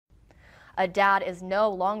A dad is no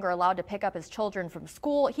longer allowed to pick up his children from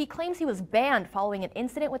school. He claims he was banned following an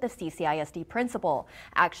incident with a CCISD principal.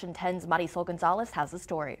 Action 10's Marisol Gonzalez has the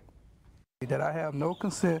story. That I have no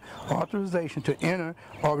consent or authorization to enter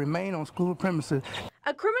or remain on school premises.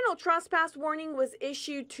 A criminal trespass warning was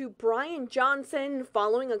issued to Brian Johnson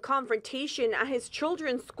following a confrontation at his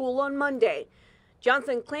children's school on Monday.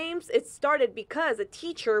 Johnson claims it started because a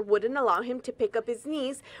teacher wouldn't allow him to pick up his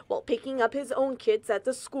niece while picking up his own kids at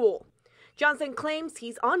the school. Johnson claims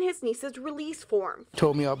he's on his niece's release form.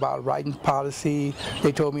 Told me about writing policy.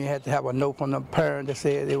 They told me I had to have a note from the parent that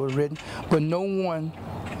said it was written, but no one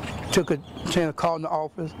took a chance to call in the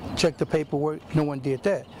office, check the paperwork. No one did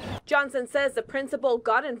that. Johnson says the principal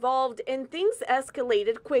got involved and things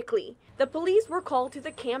escalated quickly. The police were called to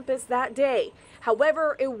the campus that day.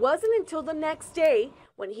 However, it wasn't until the next day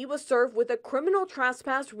when he was served with a criminal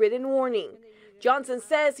trespass written warning. Johnson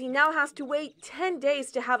says he now has to wait 10 days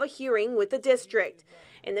to have a hearing with the district.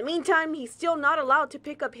 In the meantime, he's still not allowed to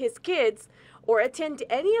pick up his kids or attend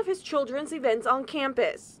any of his children's events on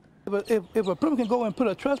campus. If a principal can go and put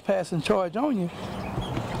a trespassing charge on you,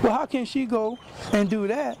 well, how can she go and do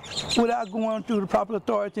that without going through the proper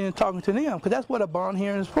authority and talking to them? Because that's what a bond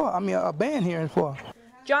hearing is for. I mean, a ban hearing is for.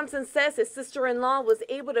 Johnson says his sister-in-law was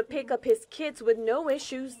able to pick up his kids with no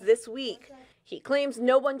issues this week. He claims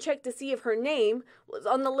no one checked to see if her name was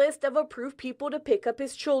on the list of approved people to pick up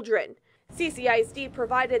his children. CCISD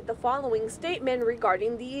provided the following statement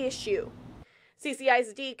regarding the issue.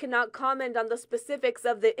 CCISD cannot comment on the specifics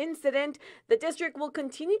of the incident. The district will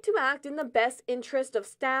continue to act in the best interest of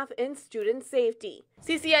staff and student safety.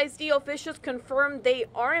 CCISD officials confirmed they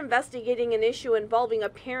are investigating an issue involving a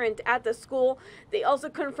parent at the school. They also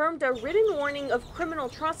confirmed a written warning of criminal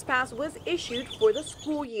trespass was issued for the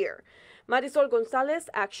school year. Marisol Gonzalez,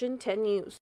 Action 10 News.